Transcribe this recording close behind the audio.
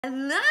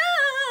Hello!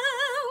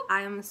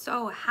 I am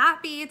so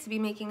happy to be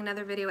making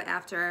another video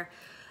after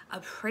a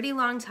pretty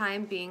long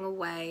time being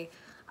away.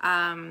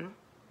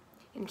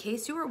 In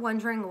case you were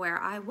wondering where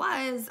I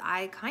was,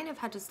 I kind of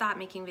had to stop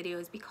making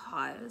videos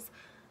because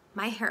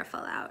my hair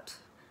fell out.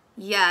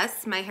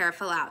 Yes, my hair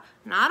fell out.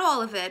 Not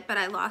all of it, but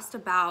I lost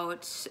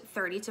about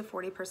 30 to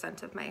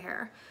 40% of my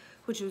hair,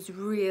 which was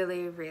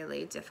really,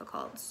 really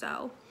difficult.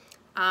 So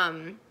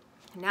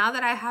now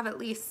that I have at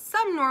least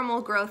some normal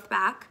growth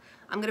back,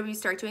 I'm gonna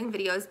start doing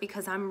videos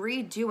because I'm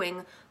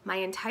redoing my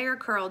entire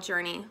curl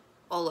journey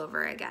all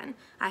over again.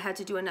 I had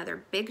to do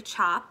another big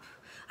chop.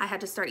 I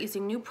had to start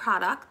using new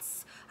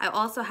products. I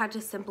also had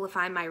to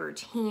simplify my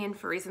routine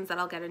for reasons that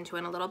I'll get into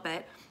in a little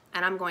bit,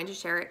 and I'm going to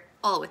share it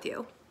all with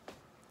you.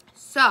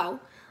 So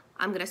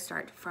I'm gonna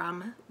start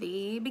from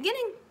the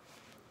beginning.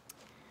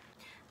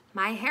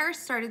 My hair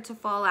started to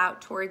fall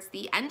out towards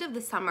the end of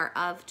the summer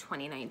of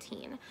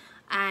 2019.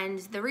 And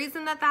the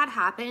reason that that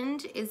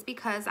happened is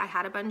because I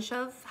had a bunch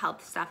of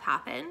health stuff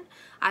happen.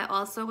 I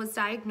also was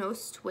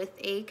diagnosed with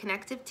a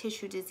connective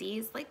tissue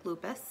disease like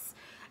lupus.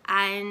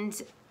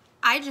 And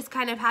I just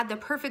kind of had the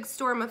perfect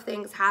storm of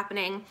things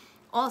happening.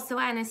 Also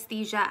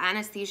anesthesia.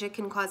 Anesthesia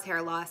can cause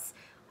hair loss.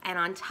 And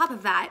on top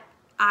of that,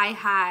 I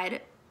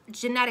had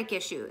genetic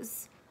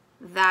issues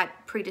that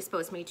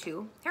predisposed me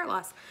to hair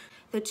loss.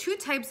 The two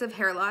types of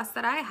hair loss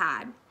that I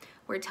had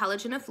were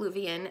telogen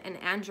effluvian and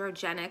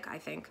androgenic, I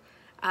think,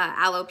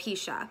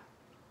 alopecia.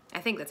 I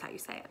think that's how you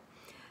say it.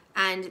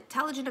 And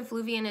telogen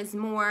effluvian is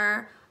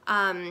more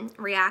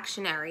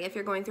reactionary if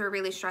you're going through a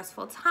really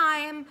stressful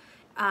time,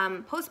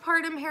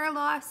 postpartum hair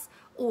loss,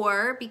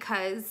 or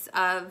because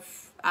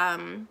of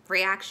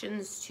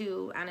reactions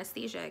to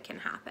anesthesia can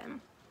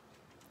happen.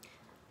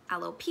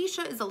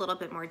 Alopecia is a little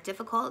bit more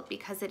difficult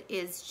because it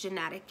is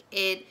genetic.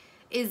 It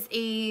is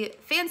a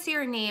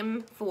fancier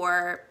name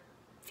for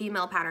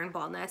female pattern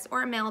baldness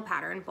or male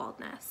pattern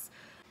baldness.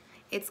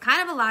 It's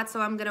kind of a lot, so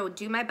I'm gonna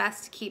do my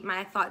best to keep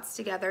my thoughts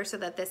together so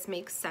that this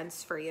makes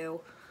sense for you.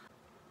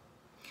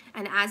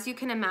 And as you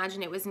can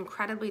imagine, it was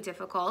incredibly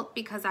difficult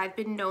because I've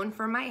been known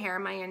for my hair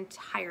my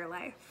entire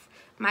life.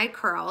 My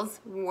curls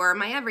were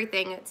my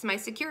everything. It's my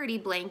security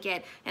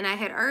blanket, and I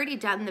had already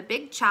done the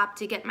big chop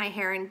to get my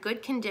hair in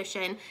good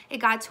condition. It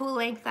got to a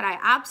length that I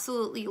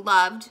absolutely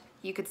loved.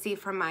 You could see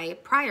from my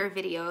prior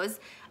videos,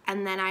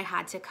 and then I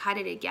had to cut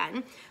it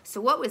again. So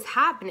what was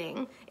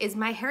happening is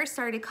my hair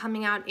started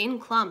coming out in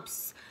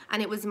clumps,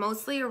 and it was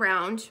mostly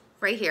around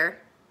right here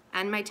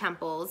and my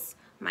temples,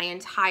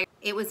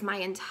 it was my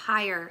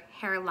entire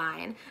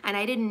hairline. And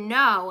I didn't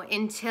know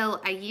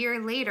until a year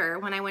later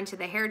when I went to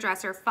the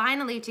hairdresser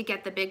finally to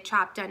get the big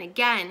chop done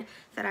again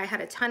that I had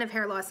a ton of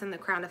hair loss in the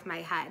crown of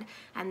my head.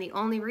 And the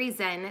only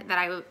reason that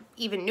I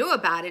even knew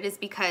about it is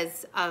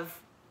because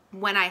of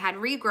when I had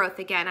regrowth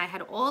again. I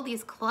had all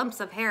these clumps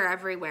of hair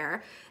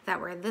everywhere that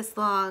were this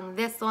long,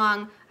 this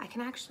long. I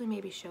can actually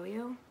maybe show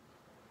you.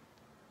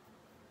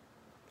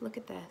 Look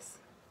at this.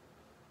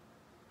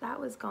 That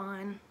was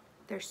gone.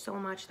 There's so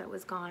much that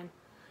was gone.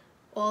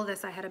 All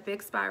this, I had a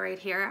big spot right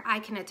here. I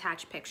can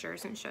attach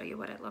pictures and show you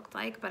what it looked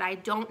like, but I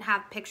don't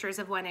have pictures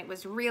of when it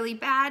was really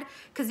bad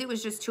because it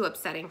was just too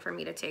upsetting for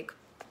me to take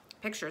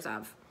pictures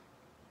of.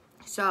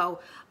 So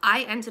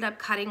I ended up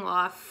cutting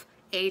off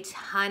a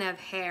ton of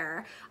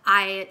hair.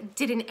 I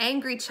did an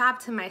angry chop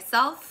to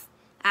myself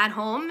at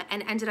home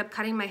and ended up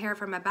cutting my hair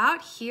from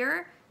about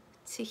here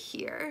to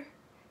here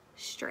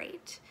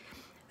straight.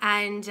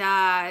 And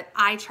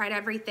I tried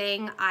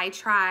everything. I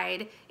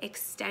tried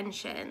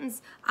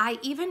extensions. I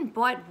even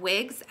bought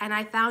wigs, and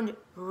I found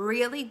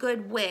really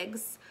good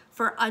wigs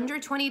for under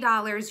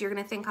 $20. You're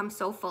gonna think I'm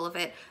so full of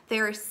it.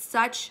 There are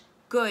such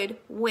good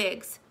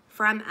wigs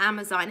from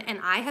Amazon, and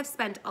I have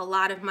spent a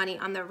lot of money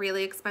on the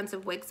really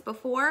expensive wigs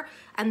before,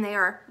 and they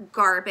are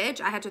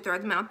garbage. I had to throw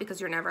them out because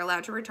you're never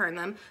allowed to return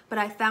them, but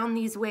I found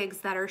these wigs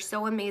that are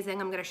so amazing.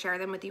 I'm gonna share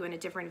them with you in a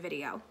different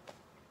video.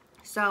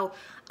 So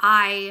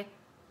I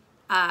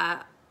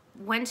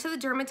went to the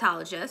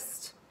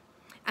dermatologist,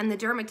 and the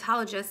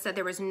dermatologist said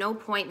there was no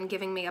point in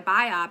giving me a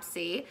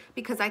biopsy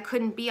because I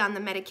couldn't be on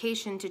the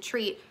medication to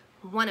treat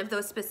one of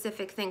those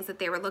specific things that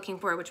they were looking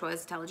for, which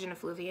was telogen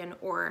effluvian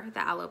or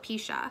the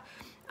alopecia.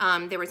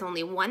 There was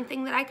only one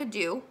thing that I could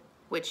do,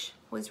 which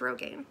was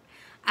Rogaine.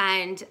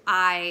 And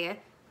I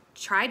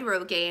tried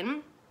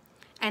Rogaine,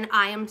 and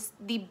I am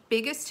the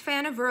biggest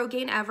fan of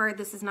Rogaine ever.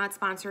 This is not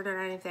sponsored or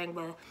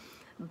anything,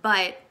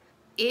 but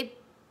it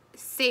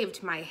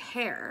saved my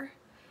hair.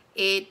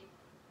 The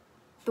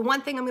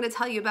one thing I'm going to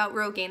tell you about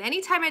Rogaine,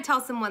 anytime I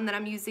tell someone that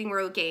I'm using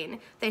Rogaine,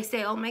 they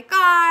say, "Oh my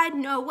God,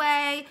 no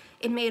way.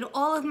 It made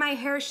all of my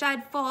hair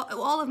fall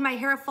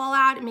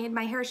out. It made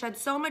my hair shed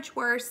so much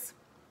worse."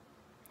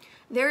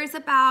 There is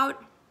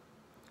about,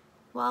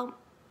 well,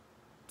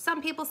 some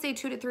people say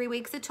 2 to 3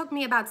 weeks. It took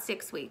me about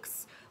 6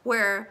 weeks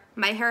where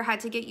my hair had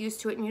to get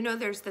used to it. And you know,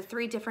 there's the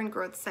 3 different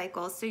growth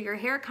cycles. So your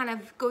hair kind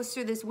of goes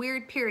through this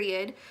weird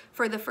period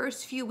for the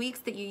first few weeks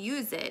that you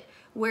use it,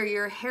 where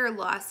your hair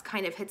loss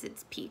kind of hits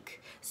its peak.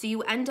 So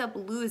you end up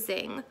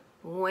losing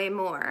way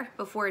more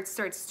before it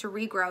starts to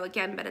regrow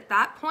again. But at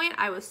that point,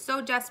 I was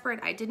so desperate,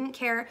 I didn't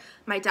care.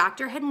 My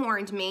doctor had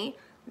warned me,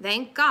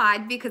 thank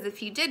God, because if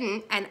he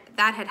didn't and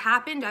that had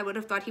happened, I would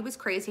have thought he was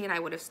crazy and I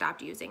would have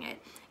stopped using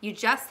it. You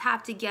just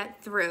have to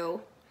get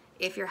through,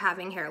 if you're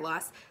having hair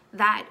loss,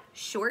 that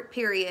short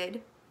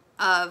period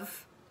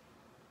of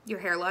your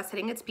hair loss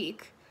hitting its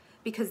peak,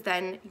 because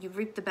then you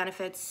reap the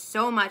benefits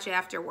so much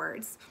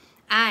afterwards.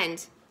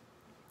 And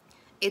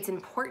it's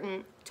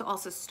important to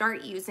also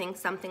start using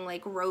something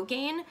like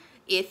Rogaine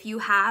if you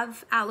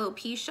have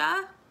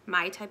alopecia,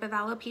 my type of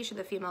alopecia,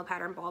 the female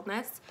pattern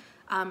baldness,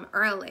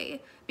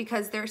 early,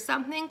 because there's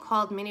something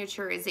called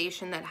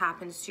miniaturization that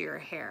happens to your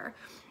hair.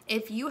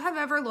 If you have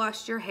ever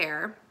lost your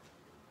hair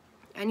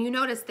and you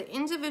notice the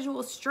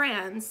individual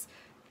strands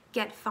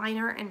get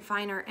finer and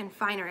finer and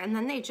finer, and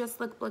then they just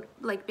look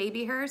like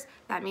baby hairs,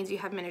 that means you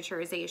have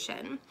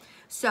miniaturization.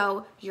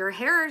 So your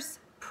hair's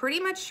pretty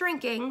much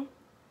shrinking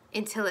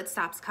until it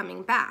stops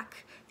coming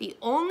back. The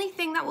only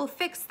thing that will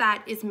fix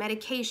that is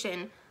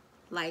medication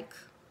like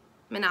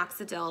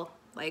minoxidil,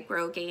 like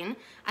Rogaine,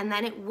 and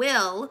then it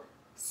will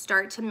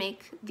start to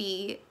make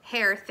the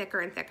hair thicker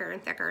and thicker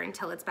and thicker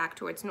until it's back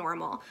towards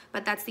normal.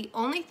 But that's the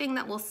only thing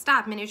that will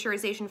stop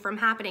miniaturization from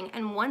happening.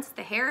 And once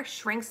the hair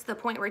shrinks to the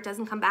point where it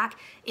doesn't come back,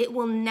 it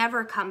will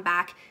never come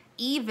back,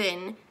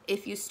 even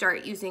if you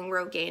start using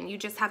Rogaine. You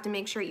just have to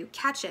make sure you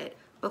catch it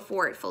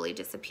before it fully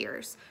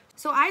disappears.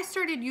 So I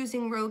started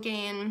using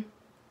Rogaine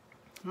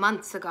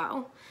months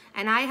ago,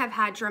 and I have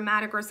had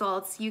dramatic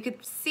results. You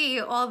could see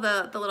all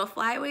the little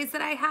flyaways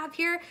that I have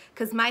here,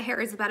 because my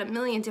hair is about 1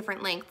 million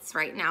different lengths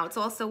right now. It's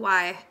also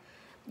why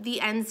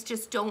the ends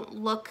just don't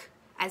look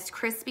as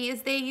crispy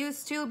as they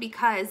used to,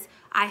 because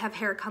I have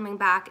hair coming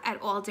back at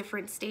all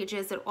different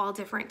stages at all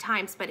different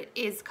times, but it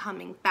is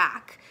coming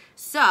back.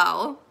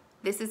 So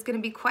this is going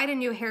to be quite a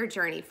new hair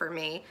journey for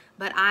me,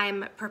 but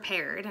I'm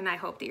prepared, and I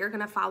hope that you're going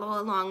to follow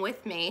along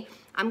with me.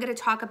 I'm going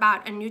to talk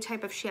about a new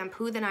type of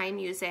shampoo that I am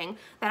using,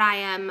 that I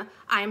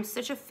am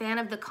such a fan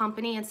of the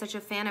company and such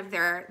a fan of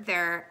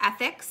their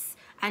ethics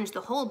and the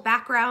whole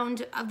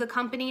background of the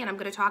company, and I'm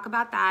going to talk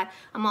about that.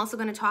 I'm also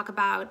going to talk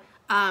about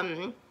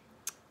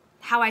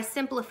how I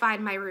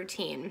simplified my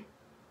routine.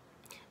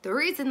 The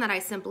reason that I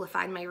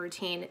simplified my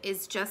routine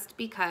is just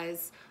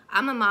because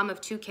I'm a mom of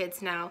 2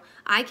 kids now.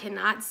 I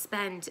cannot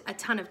spend a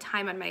ton of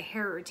time on my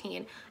hair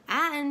routine.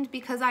 And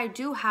because I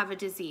do have a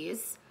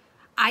disease,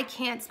 I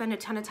can't spend a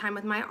ton of time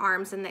with my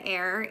arms in the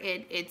air.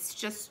 It's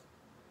just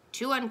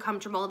too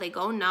uncomfortable. They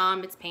go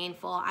numb, it's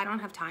painful. I don't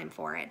have time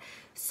for it.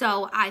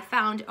 So I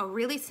found a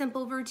really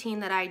simple routine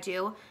that I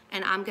do,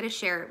 and I'm gonna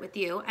share it with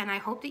you. And I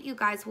hope that you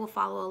guys will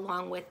follow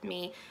along with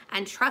me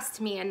and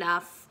trust me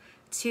enough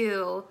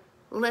to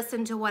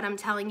listen to what I'm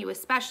telling you,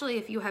 especially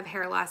if you have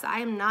hair loss. I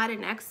am not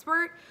an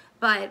expert,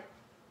 but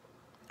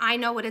I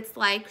know what it's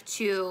like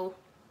to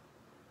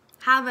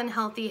have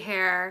unhealthy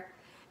hair.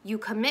 You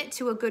commit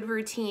to a good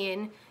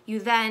routine, you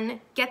then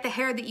get the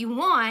hair that you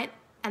want,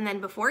 and then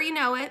before you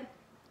know it,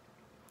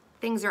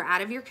 things are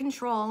out of your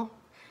control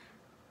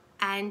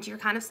and you're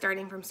kind of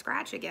starting from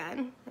scratch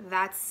again.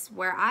 That's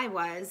where I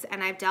was,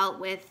 and I've dealt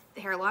with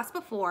hair loss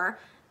before,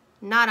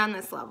 not on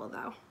this level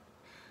though.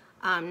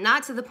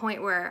 Not to the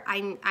point where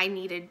I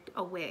needed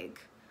a wig,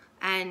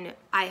 and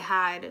I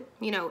had,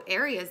 you know,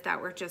 areas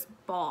that were just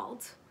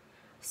bald.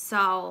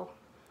 So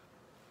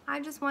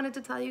I just wanted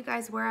to tell you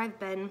guys where I've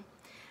been,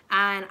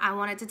 and I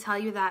wanted to tell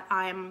you that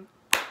I'm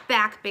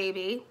back,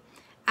 baby,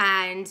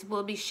 and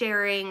we'll be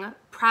sharing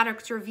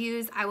product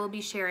reviews. I will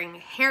be sharing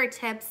hair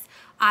tips.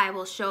 I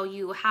will show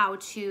you how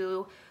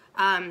to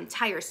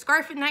tie your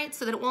scarf at night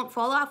so that it won't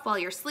fall off while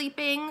you're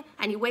sleeping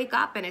and you wake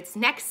up and it's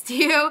next to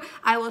you.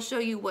 I will show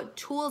you what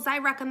tools I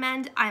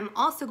recommend. I'm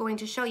also going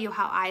to show you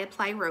how I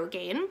apply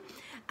Rogaine,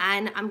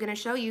 and I'm going to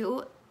show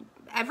you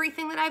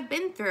everything that I've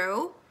been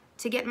through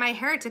to get my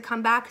hair to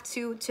come back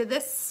to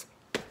this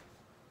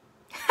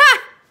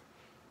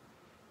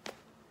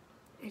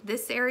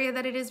this area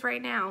that it is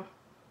right now.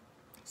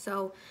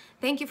 So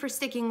thank you for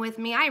sticking with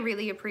me. I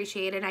really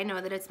appreciate it. I know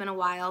that it's been a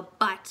while,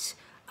 but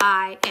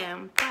I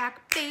am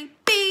back,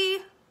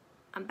 baby.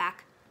 I'm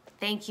back.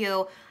 Thank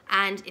you.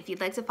 And if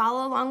you'd like to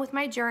follow along with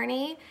my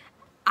journey,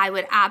 I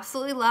would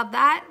absolutely love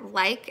that.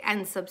 Like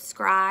and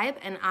subscribe,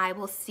 and I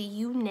will see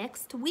you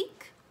next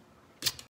week.